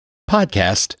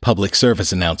Podcast public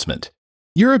service announcement.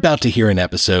 You're about to hear an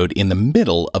episode in the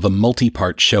middle of a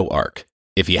multi-part show arc.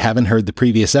 If you haven't heard the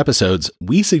previous episodes,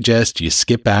 we suggest you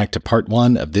skip back to part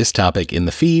 1 of this topic in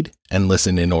the feed and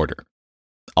listen in order.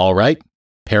 All right,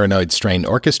 Paranoid Strain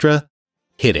Orchestra,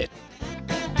 hit it.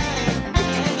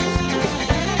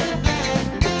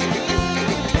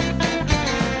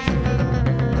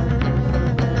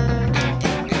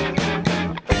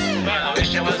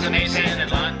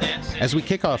 As we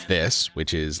kick off this,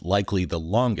 which is likely the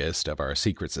longest of our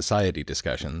secret society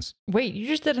discussions. Wait, you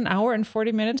just did an hour and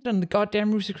 40 minutes on the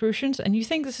goddamn Rosicrucians, and you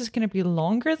think this is going to be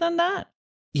longer than that?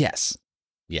 Yes.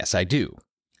 Yes, I do.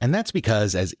 And that's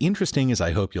because, as interesting as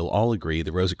I hope you'll all agree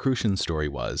the Rosicrucian story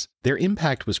was, their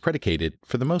impact was predicated,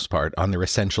 for the most part, on their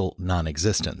essential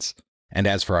non-existence. And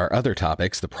as for our other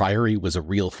topics, the Priory was a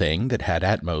real thing that had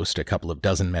at most a couple of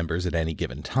dozen members at any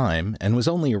given time, and was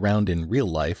only around in real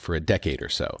life for a decade or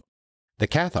so. The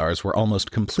Cathars were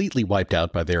almost completely wiped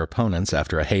out by their opponents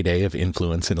after a heyday of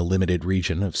influence in a limited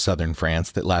region of southern France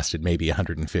that lasted maybe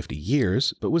 150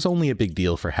 years, but was only a big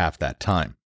deal for half that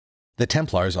time. The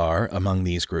Templars are, among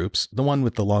these groups, the one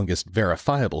with the longest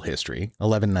verifiable history,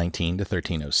 1119 to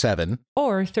 1307.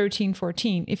 Or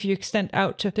 1314 if you extend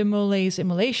out to de Molay's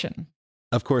immolation.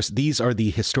 Of course, these are the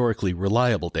historically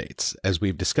reliable dates. As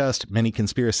we've discussed, many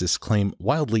conspiracists claim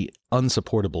wildly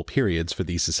unsupportable periods for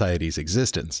these societies'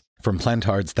 existence, from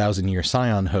Plantard's thousand-year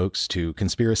Scion hoax to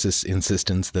conspiracists'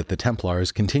 insistence that the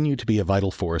Templars continue to be a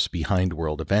vital force behind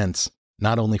world events,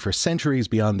 not only for centuries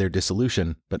beyond their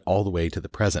dissolution, but all the way to the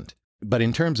present. But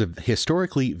in terms of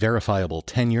historically verifiable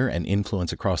tenure and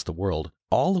influence across the world,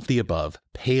 all of the above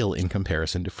pale in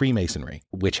comparison to Freemasonry,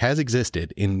 which has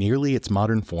existed in nearly its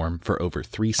modern form for over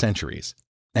 3 centuries.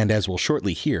 And as we'll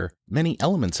shortly hear, many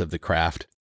elements of the craft,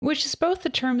 which is both the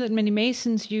term that many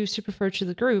Masons use to refer to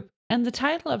the group, and the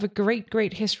title of a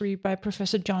great history by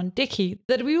Professor John Dickey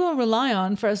that we will rely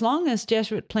on for as long as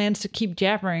Jesuit plans to keep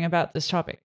jabbering about this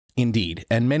topic. Indeed,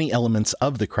 and many elements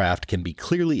of the craft can be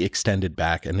clearly extended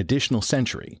back an additional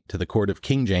century to the court of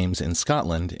King James in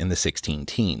Scotland in the 16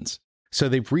 teens. So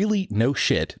they've really, no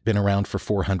shit, been around for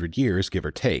 400 years, give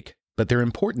or take. But their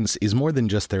importance is more than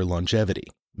just their longevity.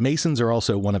 Masons are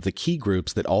also one of the key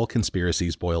groups that all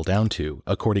conspiracies boil down to,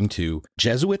 according to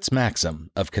Jesuits' maxim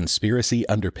of conspiracy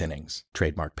underpinnings,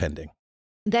 trademark pending.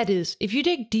 That is, if you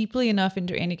dig deeply enough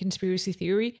into any conspiracy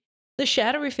theory, the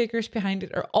shadowy figures behind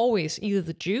it are always either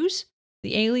the Jews,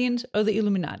 the aliens, or the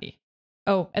Illuminati.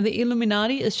 Oh, and the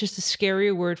Illuminati is just a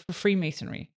scarier word for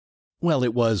Freemasonry. Well,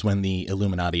 it was when the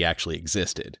Illuminati actually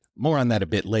existed. More on that a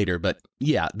bit later, but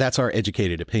yeah, that's our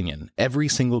educated opinion. Every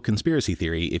single conspiracy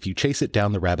theory, if you chase it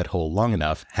down the rabbit hole long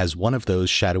enough, has one of those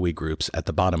shadowy groups at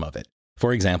the bottom of it.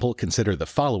 For example, consider the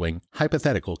following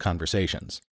hypothetical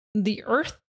conversations. The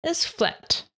Earth is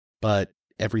flat. But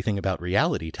everything about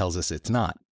reality tells us it's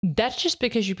not. That's just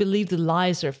because you believe the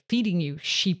lies they're feeding you,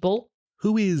 sheeple.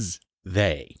 Who is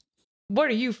they? What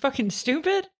are you, fucking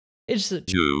stupid? It's the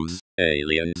Jews,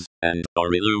 aliens, and or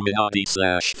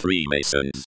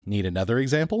Illuminati/Freemasons. Need another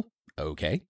example?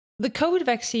 Okay. The COVID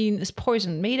vaccine is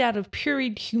poison made out of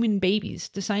pureed human babies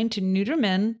designed to neuter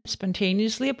men,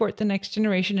 spontaneously abort the next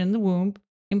generation in the womb,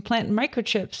 implant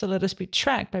microchips to let us be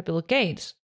tracked by Bill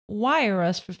Gates, wire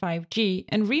us for 5G,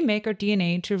 and remake our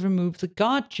DNA to remove the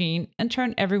God gene and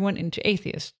turn everyone into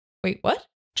atheists. Wait, what?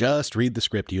 Just read the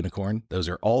script, Unicorn. Those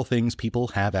are all things people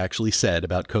have actually said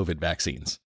about COVID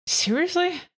vaccines.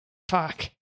 Seriously? Fuck.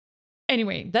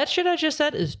 Anyway, that shit I just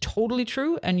said is totally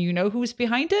true, and you know who's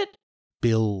behind it?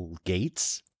 Bill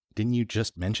Gates? Didn't you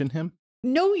just mention him?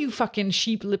 No, you fucking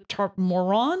sheep-lip-tarp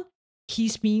moron.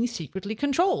 He's being secretly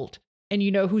controlled. And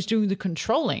you know who's doing the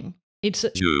controlling? It's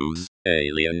Jews,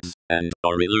 aliens, and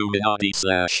or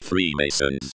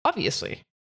Illuminati/Freemasons. Obviously.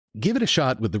 Give it a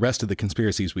shot with the rest of the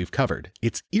conspiracies we've covered.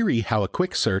 It's eerie how a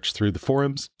quick search through the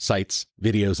forums, sites,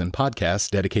 videos, and podcasts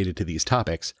dedicated to these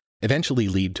topics eventually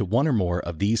lead to one or more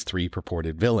of these 3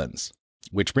 purported villains.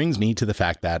 Which brings me to the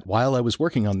fact that while I was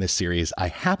working on this series, I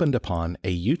happened upon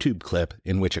a YouTube clip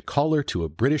in which a caller to a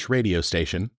British radio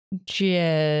station...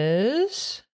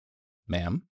 Jess?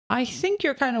 Ma'am? I think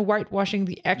you're kind of whitewashing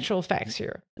the actual facts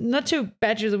here. Not to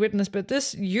badger the witness, but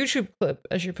this YouTube clip,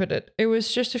 as you put it, it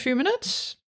was just a few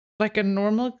minutes? Like a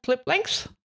normal clip length?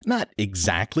 Not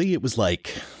exactly. It was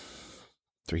like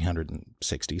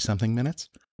 360-something minutes.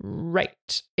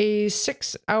 Right. A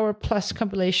 6-hour plus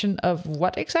compilation of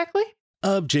what exactly?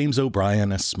 Of James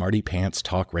O'Brien, a smarty pants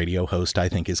talk radio host I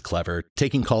think is clever,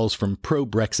 taking calls from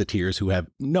pro-Brexiteers who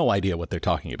have no idea what they're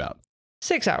talking about.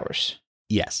 6 hours.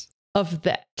 Yes. Of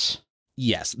that.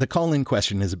 Yes, the call in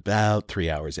question is about 3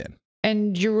 hours in.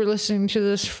 And you were listening to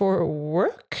this for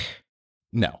work?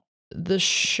 No, The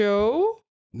show?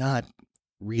 not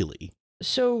really.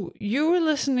 So you were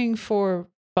listening for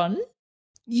fun?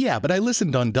 Yeah, but I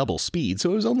listened on double speed,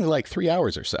 so it was only like 3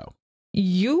 hours or so.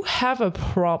 You have a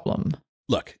problem.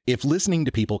 Look, if listening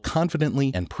to people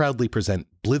confidently and proudly present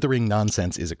blithering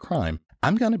nonsense is a crime,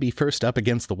 I'm gonna be first up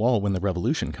against the wall when the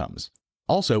revolution comes.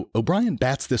 Also, O'Brien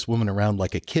bats this woman around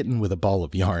like a kitten with a ball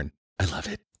of yarn. I love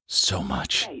it so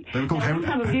much. They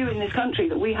have a view in this country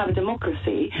that we have a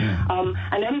democracy,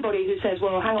 and anybody who says,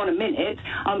 well, hang on a minute,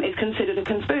 is considered a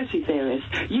conspiracy theorist.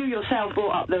 You yourself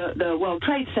brought up the World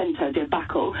Trade Center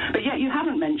debacle, but yet you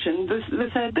haven't mentioned the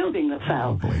third building that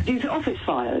fell due to office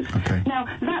fires. Okay. Now,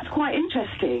 that's quite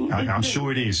interesting. I'm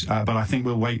sure it is, but I think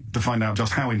we'll wait to find out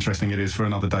just how interesting it is for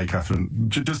another day, Catherine.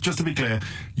 Just to be clear,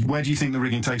 where do you think the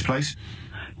rigging takes place?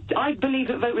 I believe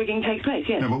that vote rigging takes place,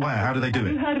 yes. No, but where? How do they do Have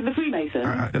it? you heard of the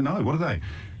Freemasons? No, what are they?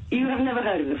 You have never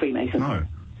heard of the Freemasons? No.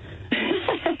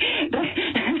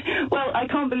 Well, I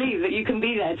can't believe that you can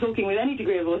be there talking with any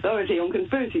degree of authority on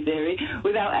conspiracy theory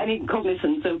without any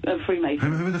cognizance of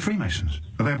Freemasons. Who are the Freemasons?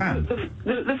 Are they a band?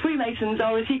 The Freemasons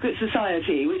are a secret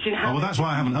society which inhabits Oh, well, that's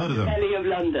why I haven't heard of them. the belly of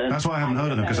London. That's why I haven't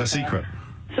heard of them, because they're secret.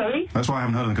 Sorry? That's why I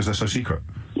haven't heard of them, because they're so secret.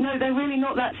 No, they're really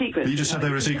not that secret. But you just said they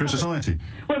were a secret society.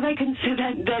 Well, they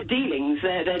consider their dealings.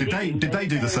 Did they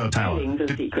do the third tower? Did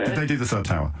they do the third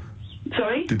tower?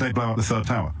 Sorry? Did they blow up the third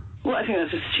tower? Well, I think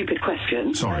that's a stupid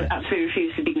question. Sorry. I absolutely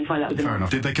refuse to dignify that with an Fair enough.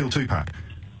 Did they kill Tupac?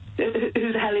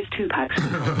 Who the hell is Tupac?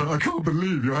 I can't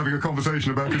believe you're having a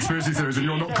conversation about conspiracy theories and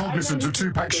you're not cognizant of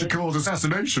Tupac Shakur's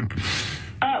assassination.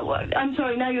 Well, I'm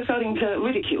sorry, now you're starting to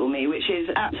ridicule me, which is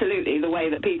absolutely the way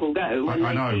that people go when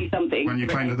I know. they see something. When you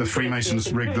claim that the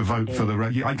Freemasons rigged the vote for the...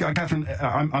 Catherine,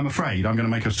 I'm afraid I'm going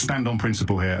to make a stand on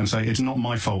principle here and say it's not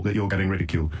my fault that you're getting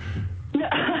ridiculed. No,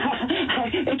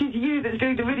 it is you that's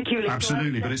doing the ridiculing.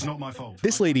 Absolutely, but it's not my fault.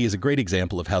 This lady is a great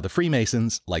example of how the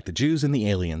Freemasons, like the Jews and the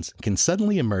aliens, can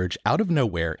suddenly emerge out of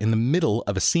nowhere in the middle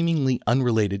of a seemingly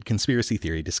unrelated conspiracy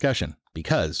theory discussion.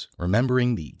 Because,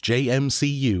 remembering the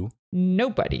JMCU,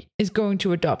 Nobody is going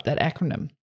to adopt that acronym.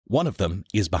 one of them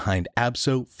is behind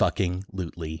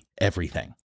abso-fucking-lutely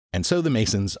everything. And so the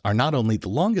Masons are not only the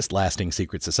longest-lasting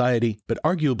secret society, but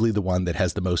arguably the one that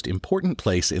has the most important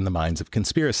place in the minds of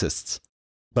conspiracists.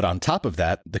 But on top of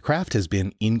that, the craft has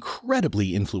been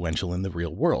incredibly influential in the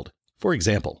real world. For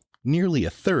example, nearly a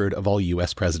third of all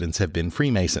US presidents have been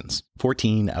Freemasons,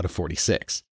 14 out of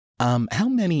 46. How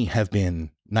many have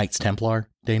been Knights Templar,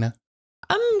 Dana?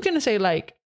 I'm going to say,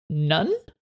 none?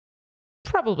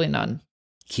 Probably none.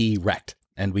 Correct.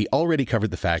 And we already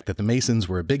covered the fact that the Masons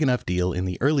were a big enough deal in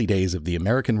the early days of the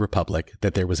American Republic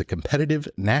that there was a competitive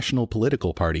national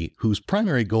political party whose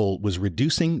primary goal was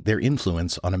reducing their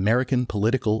influence on American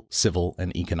political, civil,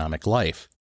 and economic life.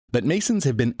 But Masons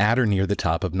have been at or near the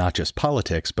top of not just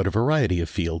politics, but a variety of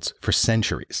fields for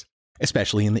centuries,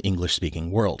 especially in the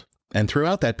English-speaking world. And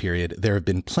throughout that period, there have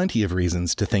been plenty of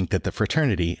reasons to think that the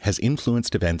fraternity has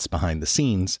influenced events behind the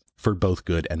scenes for both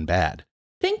good and bad.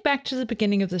 Think back to the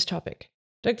beginning of this topic.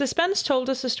 Dr. Spence told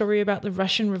us a story about the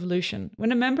Russian Revolution,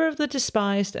 when a member of the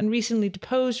despised and recently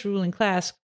deposed ruling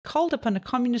class called upon a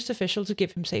communist official to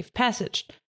give him safe passage,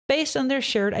 based on their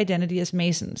shared identity as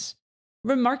Masons.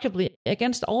 Remarkably,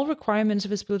 against all requirements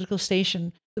of his political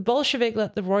station, the Bolshevik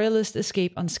let the royalist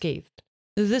escape unscathed.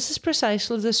 This is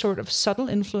precisely the sort of subtle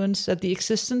influence that the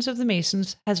existence of the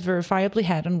Masons has verifiably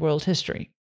had on world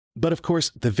history. But of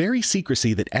course, the very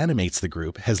secrecy that animates the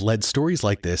group has led stories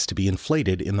like this to be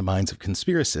inflated in the minds of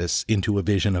conspiracists into a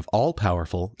vision of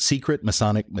all-powerful, secret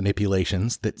Masonic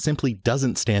manipulations that simply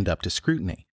doesn't stand up to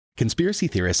scrutiny. Conspiracy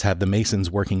theorists have the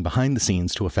Masons working behind the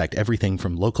scenes to affect everything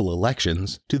from local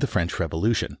elections to the French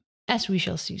Revolution. As we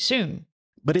shall see soon.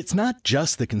 But it's not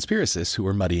just the conspiracists who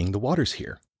are muddying the waters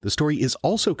here. The story is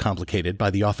also complicated by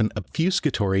the often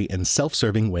obfuscatory and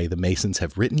self-serving way the Masons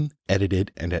have written,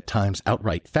 edited, and at times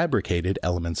outright fabricated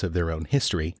elements of their own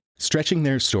history, stretching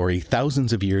their story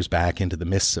thousands of years back into the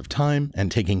mists of time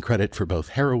and taking credit for both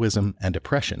heroism and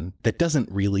oppression that doesn't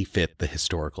really fit the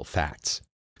historical facts.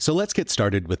 So let's get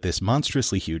started with this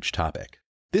monstrously huge topic.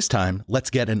 This time, let's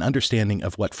get an understanding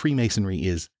of what Freemasonry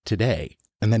is today,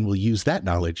 and then we'll use that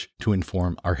knowledge to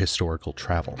inform our historical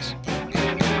travels.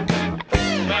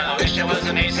 Well, I wish I was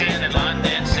a Mason in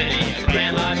London City.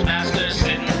 Grand Lodge Master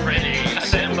sitting pretty. A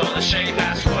symbol, a shape,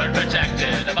 passport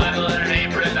protected. The Bible and an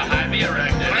apron to hide me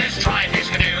erected. Let's try this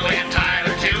canoe and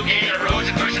Tyler too. Get a Rose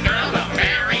and Cushion girl, I'll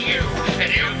marry you.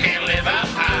 And you can live up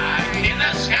high in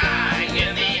the sky,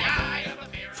 in the eye of a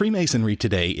bear. Freemasonry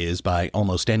today is, by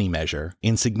almost any measure,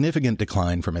 in significant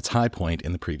decline from its high point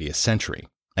in the previous century.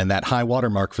 And that high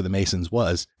watermark for the Masons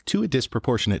was, to a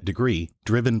disproportionate degree,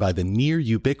 driven by the near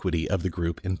ubiquity of the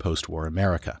group in post-war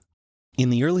America. In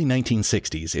the early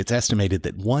 1960s, it's estimated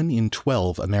that 1 in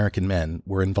 12 American men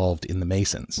were involved in the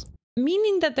Masons.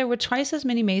 Meaning that there were twice as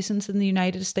many Masons in the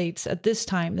United States at this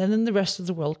time than in the rest of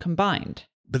the world combined.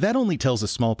 But that only tells a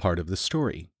small part of the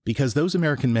story, because those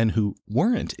American men who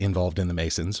weren't involved in the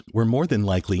Masons were more than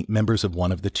likely members of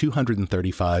one of the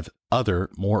 235 other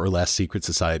more or less secret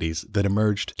societies that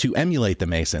emerged to emulate the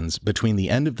Masons between the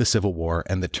end of the Civil War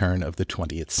and the turn of the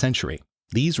 20th century.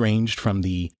 These ranged from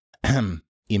the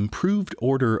Improved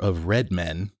Order of Red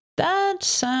Men. That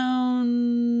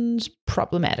sounds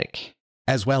problematic.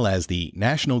 As well as the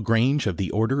National Grange of the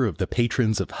Order of the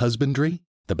Patrons of Husbandry,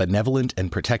 the Benevolent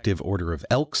and Protective Order of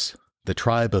Elks, the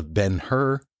Tribe of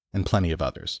Ben-Hur, and plenty of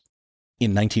others.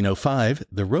 In 1905,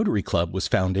 the Rotary Club was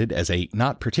founded as a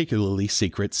not particularly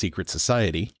secret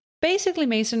society. Basically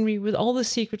Masonry with all the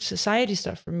secret society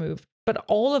stuff removed, but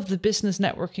all of the business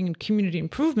networking and community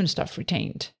improvement stuff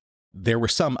retained. There were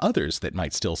some others that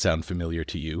might still sound familiar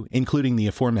to you, including the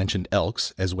aforementioned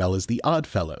Elks, as well as the Odd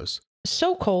Fellows.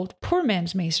 So-called poor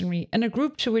man's Masonry, and a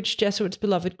group to which Jesuit's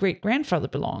beloved great-grandfather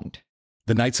belonged.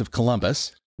 The Knights of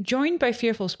Columbus. Joined by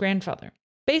Fearful's grandfather.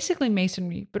 Basically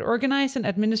Masonry, but organized and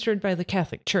administered by the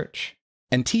Catholic Church.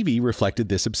 And TV reflected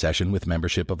this obsession with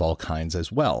membership of all kinds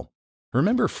as well.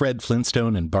 Remember Fred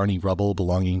Flintstone and Barney Rubble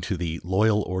belonging to the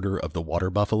Loyal Order of the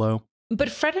Water Buffalo? But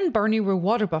Fred and Barney were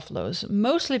water buffaloes,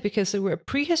 mostly because they were a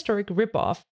prehistoric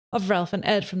ripoff of Ralph and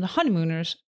Ed from the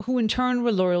Honeymooners, who in turn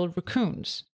were loyal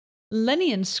raccoons.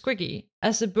 Lenny and Squiggy,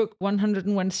 as the book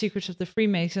 101 Secrets of the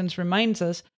Freemasons reminds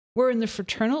us, were in the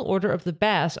Fraternal Order of the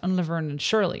Bass on Laverne and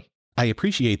Shirley. I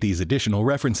appreciate these additional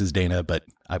references, Dana, but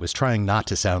I was trying not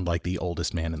to sound like the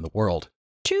oldest man in the world.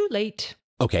 Too late.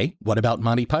 Okay, what about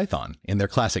Monty Python? In their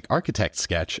classic architect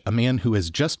sketch, a man who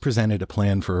has just presented a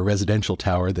plan for a residential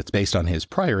tower that's based on his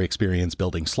prior experience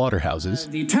building slaughterhouses.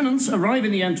 The tenants arrive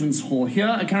in the entrance hall here,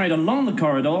 are carried along the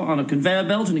corridor on a conveyor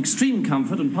belt in extreme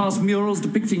comfort and past murals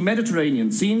depicting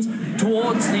Mediterranean scenes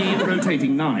towards the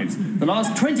rotating knives. The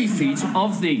last 20 feet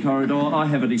of the corridor are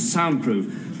heavily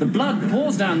soundproof. The blood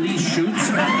pours down these chutes,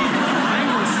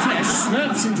 angled flesh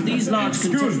slurps into these large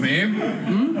Excuse me.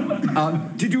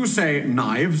 Did you say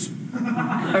knives?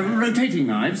 Rotating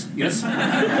knives, yes.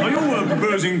 Are you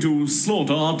proposing to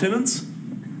slaughter our tenants?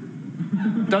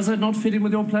 Does that not fit in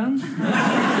with your plans?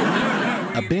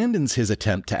 Abandons his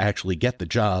attempt to actually get the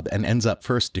job and ends up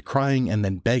first decrying and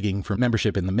then begging for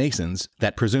membership in the Masons,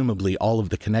 that presumably all of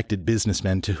the connected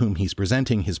businessmen to whom he's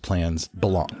presenting his plans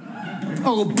belong.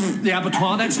 Oh, the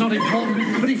abattoir, that's not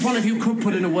important. But if one of you could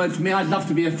put in a word for me, I'd love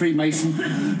to be a Freemason.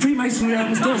 Freemasonry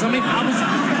opens doors. I mean,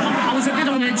 I was a bit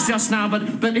on edge just now,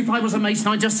 but if I was a Mason,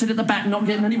 I'd just sit at the back and not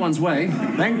get in anyone's way.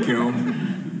 Thank you.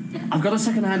 I've got a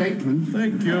second-hand apron.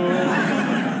 Thank you.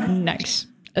 Nice.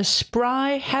 A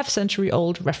spry,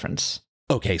 half-century-old reference.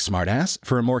 Okay, smartass,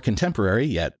 for a more contemporary,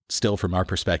 yet still from our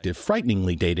perspective,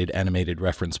 frighteningly dated animated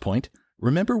reference point,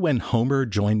 remember when Homer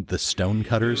joined the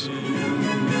Stonecutters?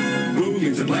 Who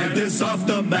keeps Atlantis off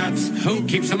the maps? Who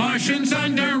keeps the Martians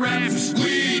under wraps?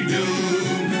 We do,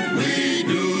 we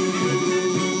do.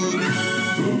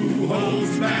 Who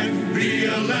holds back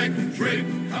the electric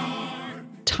car?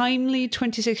 Timely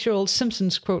 26-year-old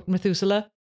Simpsons quote Methuselah.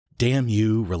 Damn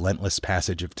you, relentless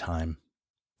passage of time.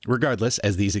 Regardless,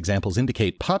 as these examples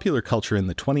indicate, popular culture in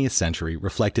the 20th century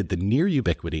reflected the near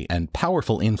ubiquity and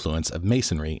powerful influence of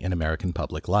Masonry in American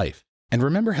public life. And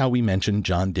remember how we mentioned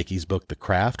John Dickey's book The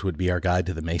Craft would be our guide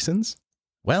to the Masons?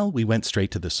 Well, we went straight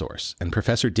to the source, and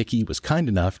Professor Dickey was kind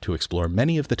enough to explore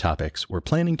many of the topics we're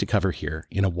planning to cover here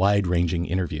in a wide-ranging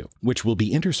interview, which we'll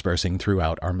be interspersing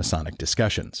throughout our Masonic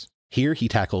discussions. Here he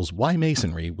tackles why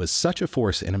Masonry was such a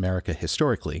force in America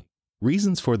historically,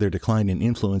 reasons for their decline in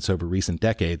influence over recent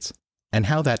decades, and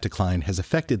how that decline has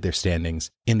affected their standings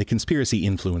in the conspiracy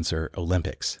influencer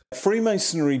Olympics.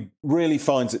 Freemasonry really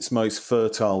finds its most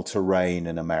fertile terrain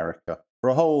in America.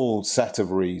 For a whole set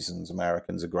of reasons,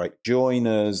 Americans are great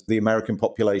joiners. The American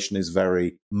population is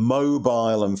very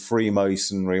mobile, and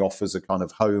Freemasonry offers a kind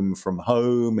of home from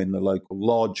home in the local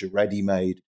lodge, a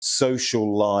ready-made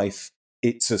social life.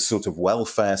 It's a sort of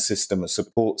welfare system, a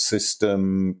support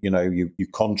system. You know, you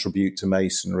contribute to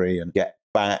Masonry and get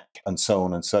back and so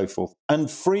on and so forth. And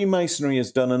Freemasonry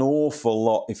has done an awful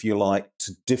lot, if you like,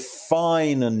 to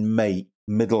define and make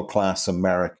middle-class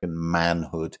American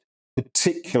manhood,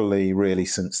 particularly really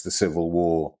since the Civil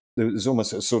War. There was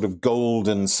almost a sort of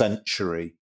golden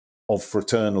century of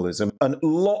fraternalism. And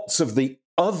lots of the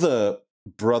other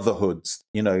brotherhoods,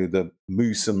 the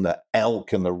Moose and the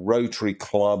Elk and the Rotary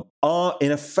Club, are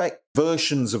in effect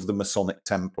versions of the Masonic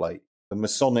template. The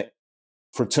Masonic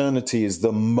fraternity is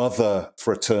the mother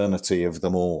fraternity of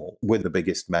them all, with the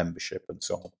biggest membership and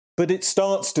so on. But it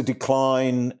starts to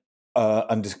decline,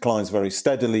 and declines very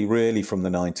steadily, really, from the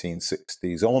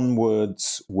 1960s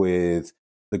onwards, with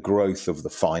the growth of the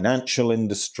financial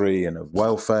industry and of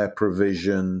welfare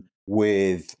provision,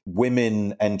 with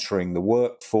women entering the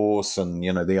workforce, and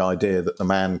the idea that the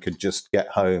man could just get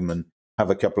home and have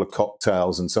a couple of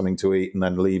cocktails and something to eat and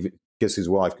then leave, kiss his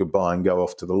wife goodbye and go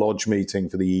off to the lodge meeting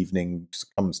for the evening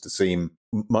comes to seem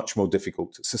much more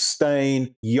difficult to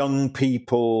sustain. Young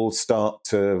people start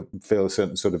to feel a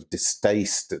certain sort of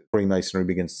distaste that Freemasonry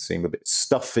begins to seem a bit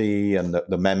stuffy, and that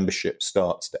the membership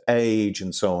starts to age,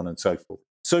 and so on and so forth.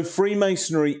 So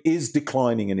Freemasonry is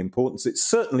declining in importance. It's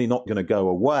certainly not going to go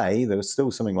away. There's still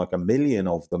something like 1 million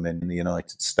of them in the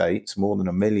United States, more than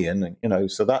 1 million,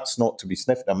 so that's not to be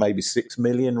sniffed at, maybe 6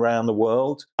 million around the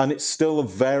world. And it's still a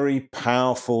very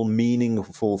powerful,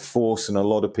 meaningful force in a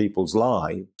lot of people's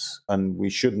lives. And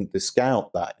we shouldn't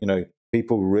discount that.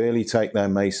 People really take their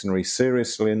Masonry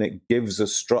seriously, and it gives a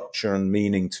structure and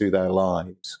meaning to their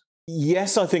lives.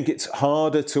 Yes, I think it's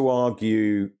harder to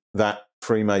argue that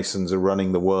Freemasons are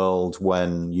running the world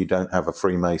when you don't have a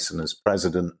Freemason as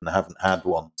president and haven't had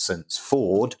one since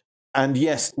Ford. And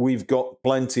yes, we've got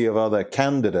plenty of other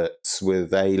candidates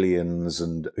with aliens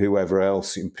and whoever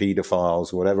else,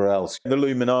 pedophiles, whatever else, the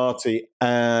Illuminati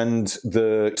and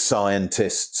the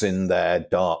scientists in their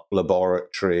dark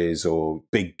laboratories or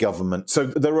big government. So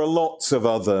there are lots of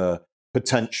other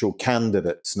potential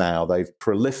candidates now. They've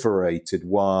proliferated,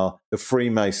 while the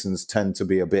Freemasons tend to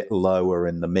be a bit lower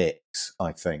in the mix,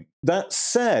 I think. That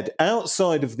said,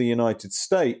 outside of the United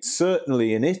States,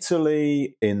 certainly in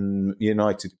Italy, in the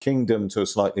United Kingdom to a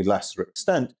slightly lesser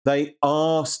extent, they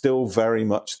are still very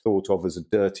much thought of as a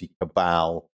dirty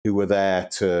cabal who were there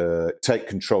to take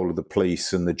control of the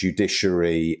police and the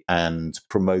judiciary and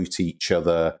promote each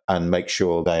other and make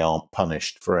sure they aren't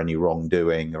punished for any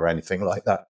wrongdoing or anything like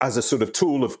that, as a sort of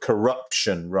tool of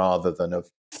corruption rather than of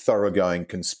thoroughgoing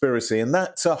conspiracy. And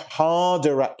that's a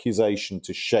harder accusation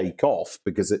to shake off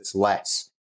because it's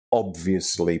less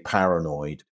obviously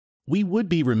paranoid. We would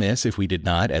be remiss if we did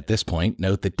not, at this point,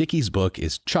 note that Dickey's book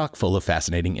is chock full of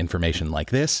fascinating information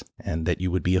like this, and that you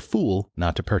would be a fool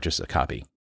not to purchase a copy.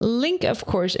 Link, of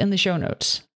course, in the show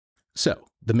notes. So,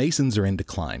 the Masons are in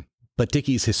decline, but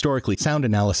Dickey's historically sound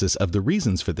analysis of the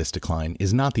reasons for this decline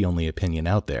is not the only opinion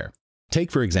out there. Take,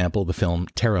 for example, the film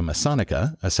Terra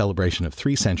Masonica, a celebration of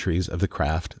 3 centuries of the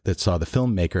craft that saw the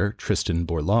filmmaker Tristan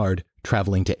Bourlard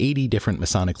traveling to 80 different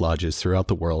Masonic lodges throughout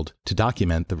the world to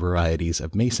document the varieties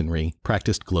of Masonry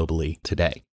practiced globally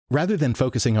today. Rather than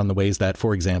focusing on the ways that,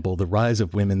 for example, the rise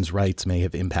of women's rights may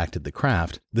have impacted the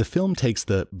craft, the film takes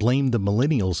the blame the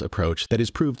millennials approach that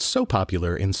has proved so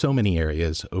popular in so many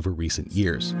areas over recent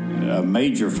years. A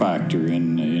major factor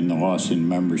in the loss in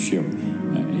membership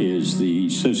is the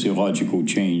sociological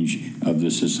change of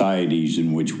the societies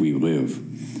in which we live.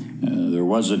 There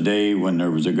was a day when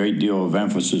there was a great deal of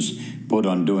emphasis put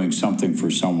on doing something for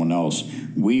someone else.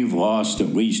 We've lost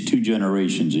at least 2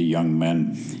 generations of young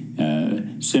men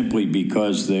simply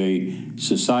because the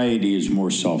society is more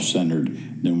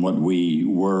self-centered than what we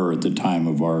were at the time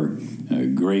of our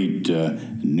great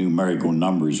numerical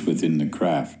numbers within the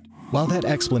craft. While that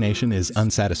explanation is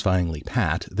unsatisfyingly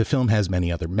pat, the film has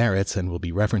many other merits and will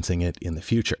be referencing it in the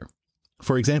future.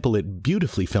 For example, it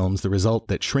beautifully films the result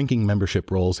that shrinking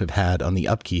membership rolls have had on the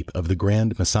upkeep of the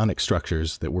grand Masonic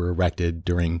structures that were erected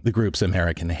during the group's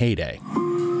American heyday.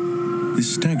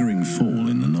 This staggering fall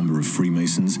in the number of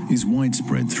Freemasons is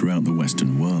widespread throughout the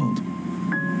Western world.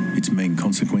 Its main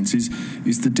consequences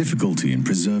is the difficulty in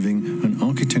preserving an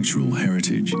architectural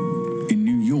heritage. In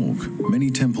New York, many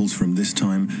temples from this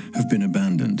time have been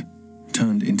abandoned,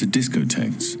 turned into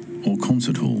discotheques or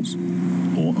concert halls,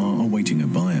 or are awaiting a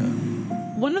buyer.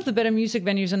 One of the better music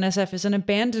venues on SF is an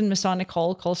abandoned Masonic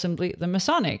hall called simply The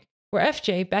Masonic, where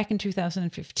FJ, back in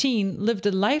 2015, lived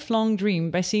a lifelong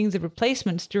dream by seeing the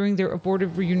replacements during their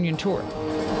abortive reunion tour.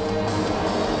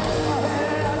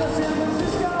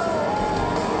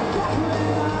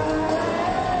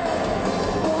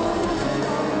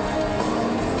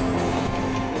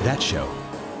 That show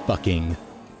fucking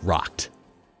rocked.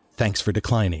 Thanks for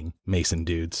declining, Mason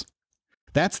dudes.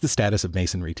 That's the status of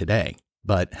Masonry today.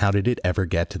 But how did it ever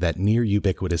get to that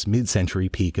near-ubiquitous mid-century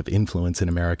peak of influence in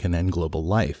American and global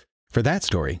life? For that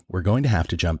story, we're going to have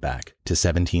to jump back to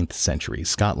 17th century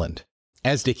Scotland.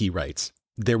 As Dickey writes,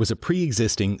 There was a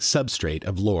pre-existing substrate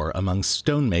of lore among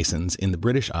stonemasons in the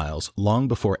British Isles long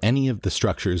before any of the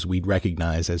structures we'd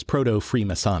recognize as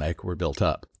proto-Freemasonic were built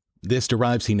up. This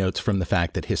derives, he notes, from the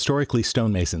fact that historically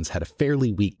stonemasons had a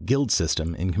fairly weak guild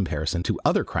system in comparison to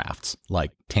other crafts,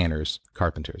 like tanners,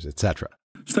 carpenters, etc.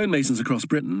 Stonemasons across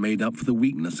Britain made up for the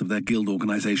weakness of their guild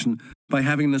organisation by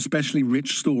having an especially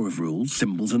rich store of rules,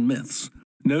 symbols and myths.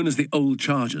 Known as the Old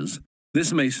Chargers,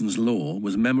 this mason's lore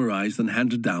was memorised and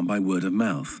handed down by word of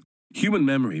mouth. Human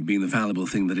memory being the fallible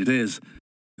thing that it is,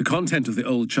 the content of the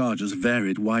Old Chargers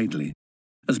varied widely,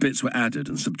 as bits were added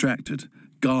and subtracted,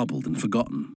 garbled and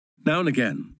forgotten. Now and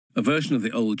again, a version of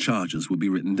the Old Chargers would be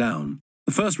written down.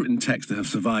 The first written text to have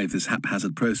survived this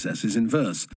haphazard process is in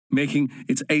verse, making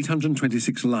its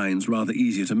 826 lines rather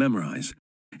easier to memorise.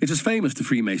 It is famous to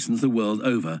Freemasons the world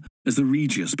over as the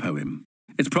Regius poem.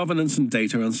 Its provenance and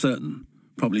date are uncertain,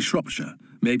 probably Shropshire,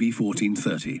 maybe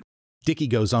 1430. Dickey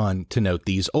goes on to note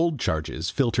these old charges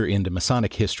filter into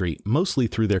Masonic history mostly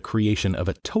through their creation of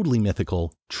a totally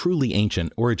mythical, truly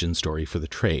ancient origin story for the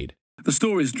trade. The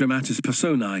stories dramatis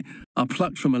personae are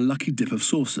plucked from a lucky dip of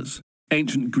sources.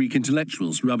 Ancient Greek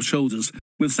intellectuals rub shoulders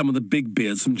with some of the big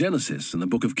beards from Genesis and the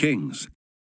Book of Kings.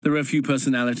 There are a few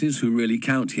personalities who really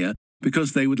count here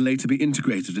because they would later be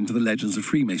integrated into the legends of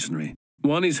Freemasonry.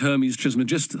 One is Hermes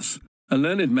Trismegistus, a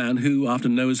learned man who, after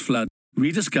Noah's flood,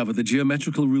 rediscovered the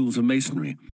geometrical rules of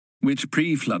masonry, which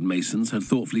pre-flood masons had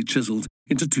thoughtfully chiseled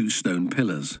into 2 stone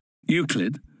pillars.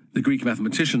 Euclid, the Greek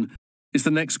mathematician, is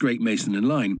the next great mason in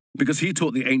line because he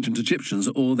taught the ancient Egyptians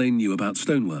all they knew about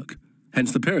stonework,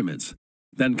 hence the pyramids.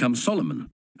 Then comes Solomon,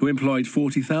 who employed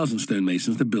 40,000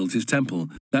 stonemasons to build his temple,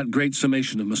 that great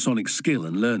summation of Masonic skill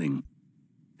and learning.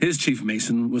 His chief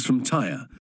mason was from Tyre.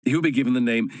 He will be given the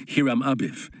name Hiram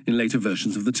Abif in later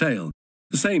versions of the tale,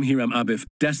 the same Hiram Abif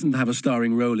destined to have a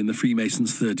starring role in the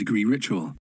Freemasons' third-degree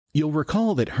ritual. You'll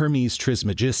recall that Hermes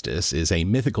Trismegistus is a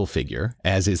mythical figure,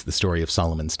 as is the story of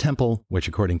Solomon's temple, which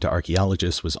according to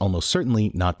archaeologists was almost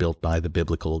certainly not built by the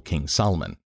biblical King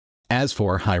Solomon. As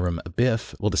for Hiram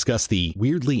Abif, we'll discuss the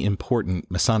weirdly important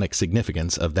Masonic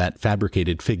significance of that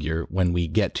fabricated figure when we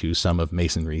get to some of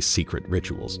Masonry's secret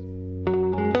rituals.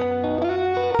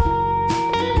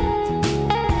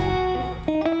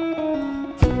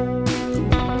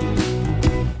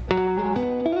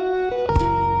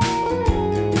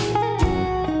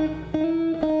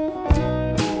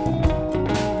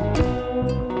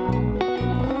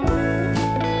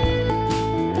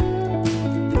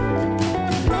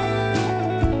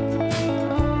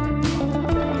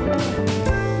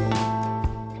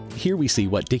 Here we see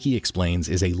what Dickey explains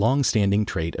is a long-standing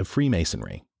trait of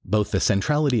Freemasonry, both the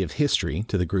centrality of history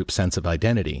to the group's sense of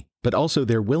identity, but also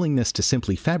their willingness to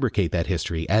simply fabricate that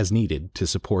history as needed to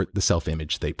support the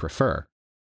self-image they prefer.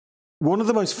 One of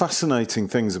the most fascinating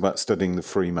things about studying the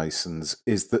Freemasons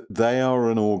is that they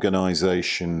are an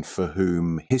organization for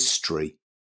whom history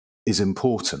is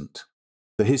important.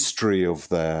 The history of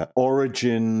their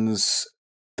origins,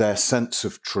 their sense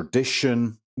of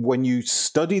tradition. When you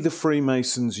study the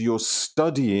Freemasons, you're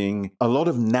studying a lot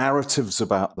of narratives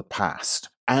about the past,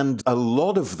 and a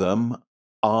lot of them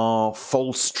are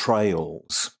false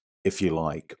trails, if you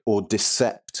like, or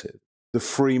deceptive. The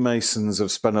Freemasons have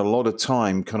spent a lot of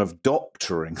time kind of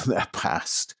doctoring their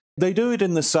past. They do it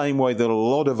in the same way that a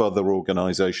lot of other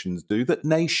organizations do, that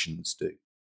nations do.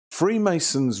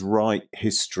 Freemasons write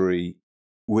history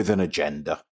with an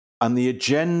agenda. And the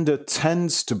agenda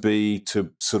tends to be to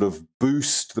sort of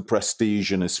boost the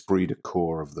prestige and esprit de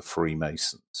corps of the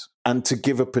Freemasons and to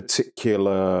give a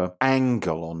particular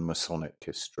angle on Masonic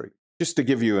history. Just to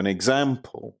give you an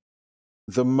example,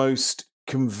 the most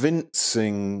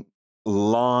convincing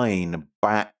line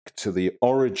back to the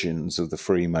origins of the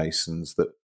Freemasons that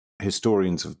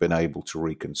historians have been able to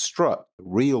reconstruct, the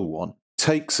real one,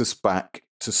 takes us back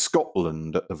to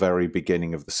Scotland at the very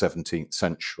beginning of the 17th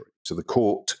century, to the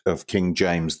court of King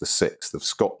James VI of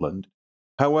Scotland.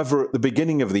 However, at the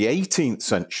beginning of the 18th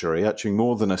century, actually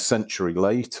more than a century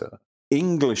later,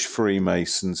 English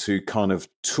Freemasons who kind of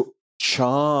took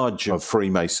charge of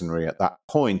Freemasonry at that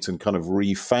point and kind of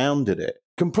refounded it,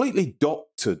 completely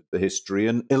doctored the history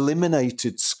and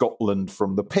eliminated Scotland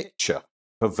from the picture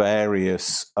for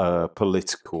various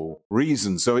political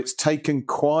reasons. So it's taken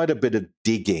quite a bit of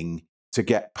digging to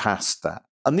get past that.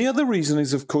 And the other reason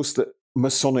is, of course, that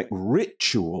Masonic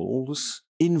rituals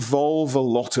involve a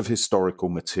lot of historical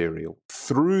material.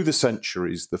 Through the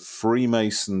centuries, the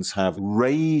Freemasons have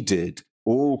raided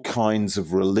all kinds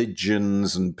of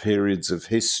religions and periods of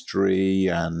history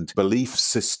and belief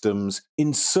systems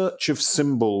in search of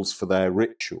symbols for their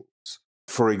rituals.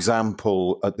 For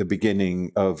example, at the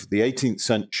beginning of the 18th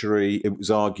century, it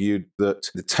was argued that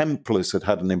the Templars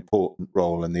had an important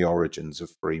role in the origins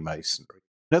of Freemasonry.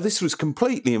 Now, this was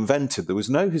completely invented. There was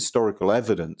no historical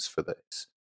evidence for this.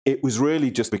 It was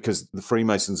really just because the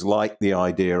Freemasons liked the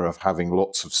idea of having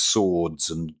lots of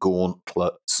swords and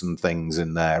gauntlets and things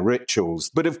in their rituals.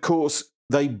 But of course,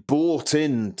 they bought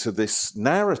into this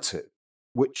narrative,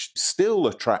 which still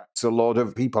attracts a lot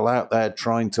of people out there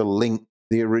trying to link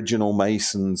the original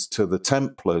Masons to the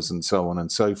Templars and so on and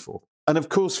so forth. And of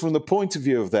course, from the point of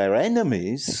view of their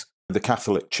enemies, the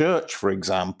Catholic Church, for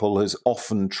example, has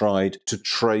often tried to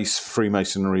trace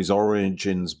Freemasonry's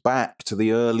origins back to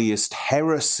the earliest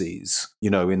heresies,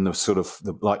 in the sort of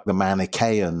like the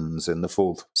Manichaeans in the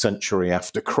 4th century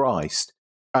after Christ.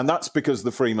 And that's because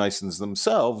the Freemasons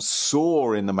themselves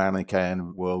saw in the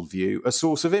Manichaean worldview a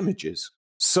source of images.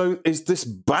 So is this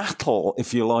battle,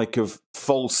 if you like, of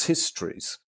false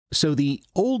histories? So the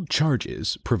old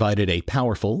charges provided a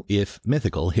powerful, if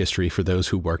mythical, history for those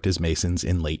who worked as Masons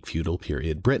in late feudal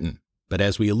period Britain. But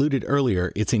as we alluded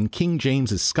earlier, it's in King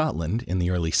James's Scotland in the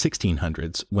early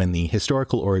 1600s when the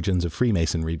historical origins of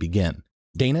Freemasonry begin.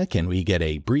 Dana, can we get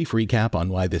a brief recap on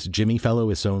why this Jimmy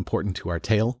fellow is so important to our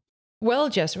tale? Well,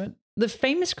 Jesuit, the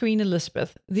famous Queen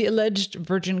Elizabeth, the alleged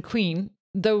Virgin Queen,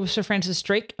 though Sir Francis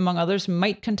Drake, among others,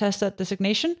 might contest that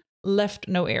designation, left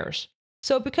no heirs.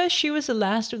 So because she was the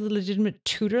last of the legitimate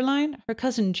Tudor line, her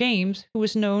cousin James, who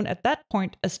was known at that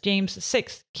point as James VI,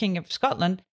 King of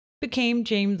Scotland, became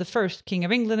James I, King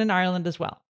of England and Ireland as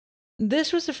well.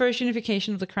 This was the first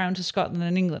unification of the crown to Scotland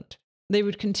and England. They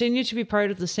would continue to be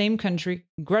part of the same country,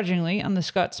 grudgingly on the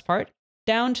Scots' part,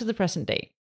 down to the present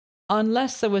day.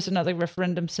 Unless there was another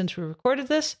referendum since we recorded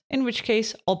this, in which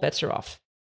case all bets are off.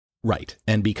 Right,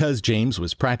 and because James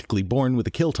was practically born with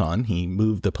a kilt on, he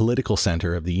moved the political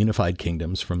center of the unified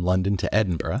kingdoms from London to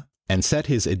Edinburgh, and set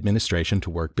his administration to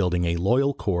work building a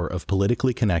loyal core of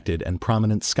politically connected and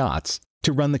prominent Scots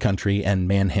to run the country and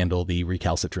manhandle the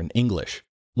recalcitrant English.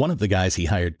 One of the guys he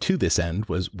hired to this end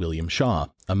was William Shaw,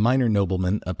 a minor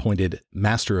nobleman appointed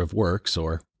Master of Works,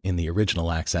 or, in the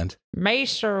original accent,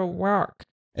 Master of Work.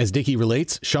 As Dickey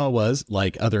relates, Shaw was,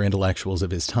 like other intellectuals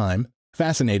of his time,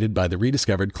 fascinated by the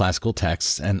rediscovered classical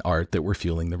texts and art that were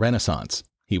fueling the Renaissance.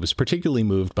 He was particularly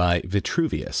moved by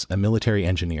Vitruvius, a military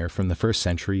engineer from the 1st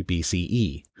century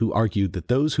BCE, who argued that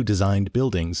those who designed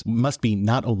buildings must be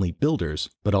not only builders,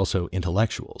 but also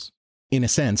intellectuals. In a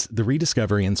sense, the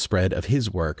rediscovery and spread of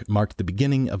his work marked the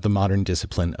beginning of the modern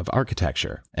discipline of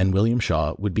architecture, and William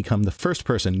Shaw would become the first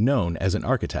person known as an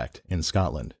architect in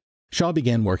Scotland. Shaw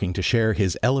began working to share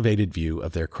his elevated view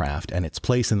of their craft and its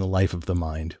place in the life of the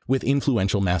mind with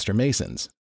influential master masons,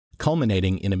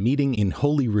 culminating in a meeting in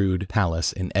Holyrood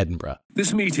Palace in Edinburgh.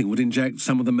 This meeting would inject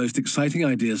some of the most exciting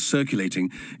ideas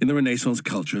circulating in the Renaissance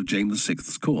culture of James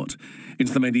VI's court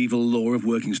into the medieval lore of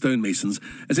working stonemasons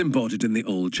as embodied in the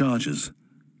old charges.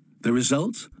 The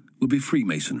result would be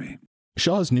Freemasonry.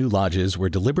 Shaw's new lodges were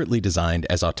deliberately designed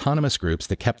as autonomous groups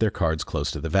that kept their cards close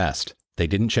to the vest. They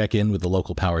didn't check in with the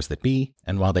local powers that be,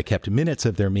 and while they kept minutes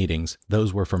of their meetings,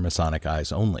 those were for Masonic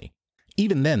eyes only.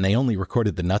 Even then, they only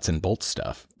recorded the nuts and bolts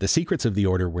stuff. The secrets of the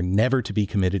order were never to be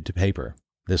committed to paper.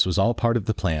 This was all part of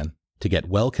the plan, to get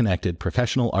well-connected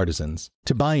professional artisans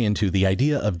to buy into the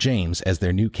idea of James as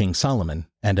their new King Solomon,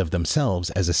 and of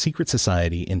themselves as a secret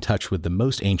society in touch with the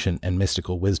most ancient and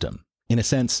mystical wisdom. In a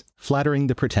sense, flattering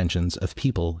the pretensions of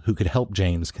people who could help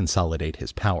James consolidate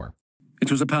his power. It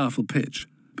was a powerful pitch.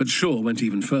 But Shaw went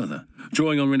even further,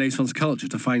 drawing on Renaissance culture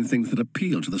to find things that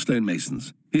appeal to the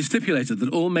stonemasons. He stipulated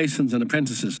that all masons and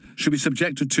apprentices should be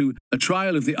subjected to a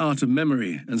trial of the art of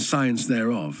memory and science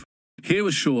thereof. Here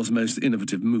was Shaw's most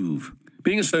innovative move.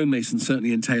 Being a stonemason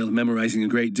certainly entailed memorizing a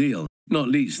great deal, not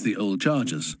least the old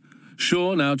charges.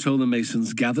 Shaw now told the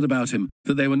masons gathered about him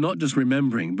that they were not just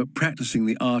remembering, but practicing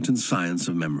the art and science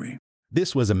of memory.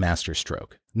 This was a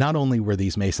masterstroke. Not only were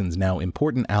these Masons now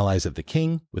important allies of the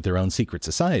king with their own secret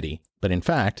society, but in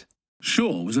fact,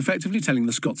 Shaw was effectively telling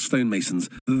the Scots stonemasons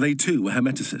that they too were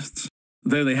Hermeticists.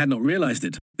 Though they had not realized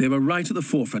it, they were right at the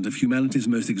forefront of humanity's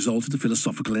most exalted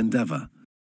philosophical endeavor.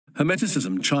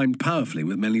 Hermeticism chimed powerfully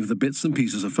with many of the bits and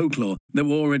pieces of folklore that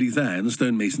were already there in the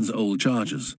stonemasons' old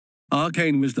charges.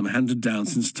 Arcane wisdom handed down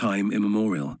since time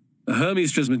immemorial.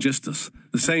 Hermes Trismegistus,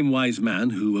 the same wise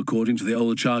man who, according to the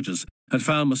old charges, had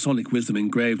found Masonic wisdom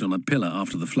engraved on a pillar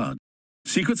after the flood.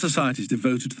 Secret societies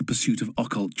devoted to the pursuit of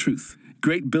occult truth.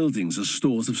 Great buildings as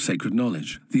stores of sacred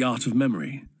knowledge. The art of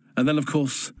memory. And then, of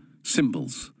course,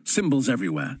 symbols. Symbols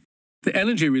everywhere. The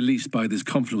energy released by this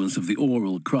confluence of the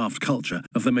oral craft culture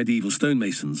of the medieval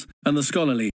stonemasons and the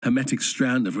scholarly Hermetic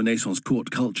strand of Renaissance court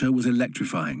culture was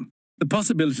electrifying. The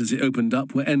possibilities it opened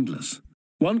up were endless.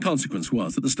 One consequence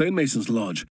was that the Stonemasons'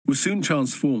 Lodge was soon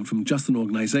transformed from just an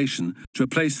organization to a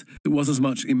place that was as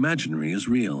much imaginary as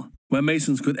real, where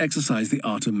Masons could exercise the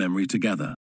art of memory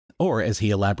together. Or, as he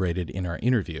elaborated in our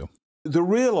interview, the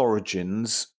real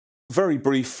origins, very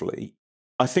briefly,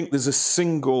 I think there's a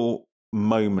single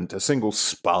moment, a single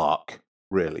spark,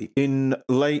 really. In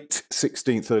late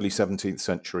 16th, early 17th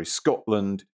century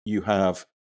Scotland, you have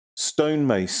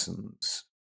stonemasons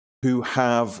who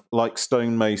have, like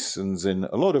stonemasons in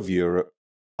a lot of Europe,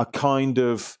 a kind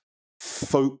of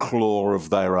folklore of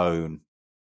their own.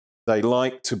 They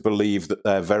like to believe that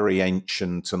they're very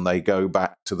ancient and they go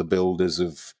back to the builders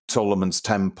of Solomon's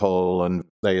Temple and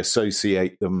they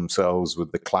associate themselves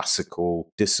with the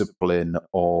classical discipline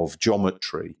of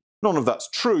geometry. None of that's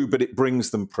true, but it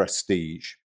brings them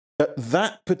prestige. At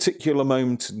that particular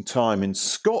moment in time in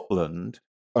Scotland,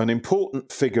 an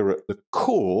important figure at the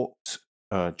court,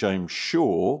 James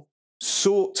Shaw,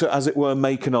 sought to, as it were,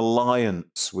 make an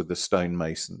alliance with the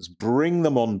stonemasons, bring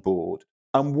them on board.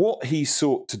 And what he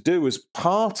sought to do as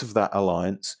part of that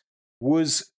alliance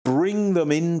was bring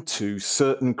them into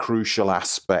certain crucial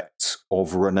aspects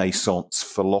of Renaissance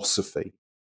philosophy,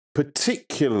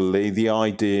 particularly the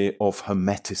idea of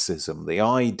Hermeticism, the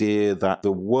idea that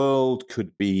the world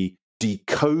could be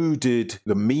decoded,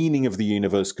 the meaning of the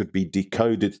universe could be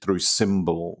decoded through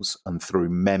symbols and through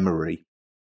memory.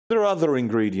 There are other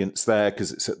ingredients there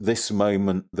because it's at this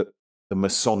moment that the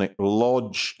Masonic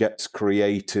Lodge gets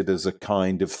created as a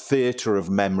kind of theatre of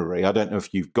memory. I don't know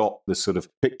if you've got the sort of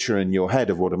picture in your head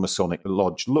of what a Masonic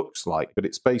Lodge looks like, but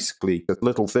it's basically a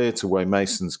little theatre where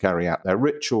Masons carry out their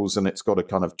rituals, and it's got a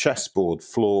kind of chessboard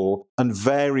floor and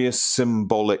various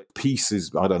symbolic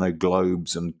pieces, I don't know,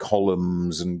 globes and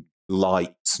columns and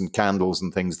lights and candles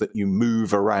and things that you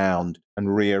move around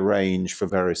and rearrange for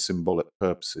various symbolic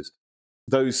purposes.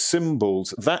 Those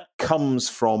symbols, that comes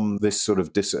from this sort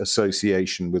of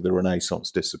disassociation with the Renaissance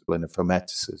discipline of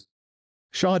Hermeticism.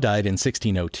 Shaw died in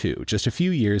 1602, just a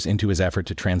few years into his effort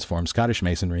to transform Scottish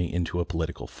Masonry into a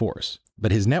political force.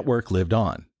 But his network lived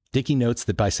on. Dickey notes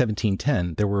that by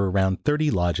 1710, there were around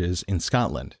 30 lodges in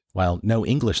Scotland, while no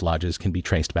English lodges can be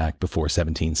traced back before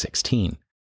 1716.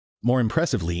 More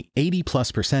impressively,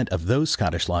 80+% of those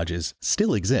Scottish lodges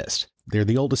still exist. They're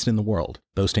the oldest in the world,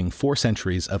 boasting 4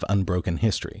 centuries of unbroken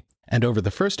history. And over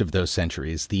the first of those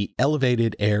centuries, the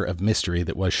elevated air of mystery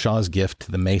that was Shaw's gift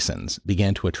to the Masons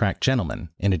began to attract gentlemen,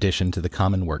 in addition to the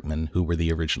common workmen who were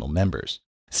the original members.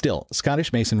 Still,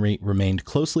 Scottish Masonry remained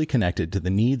closely connected to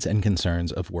the needs and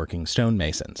concerns of working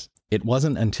stonemasons. It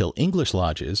wasn't until English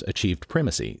lodges achieved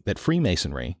primacy that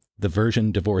Freemasonry, the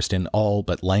version divorced in all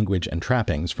but language and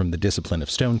trappings from the discipline of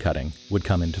stonecutting, would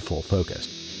come into full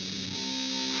focus.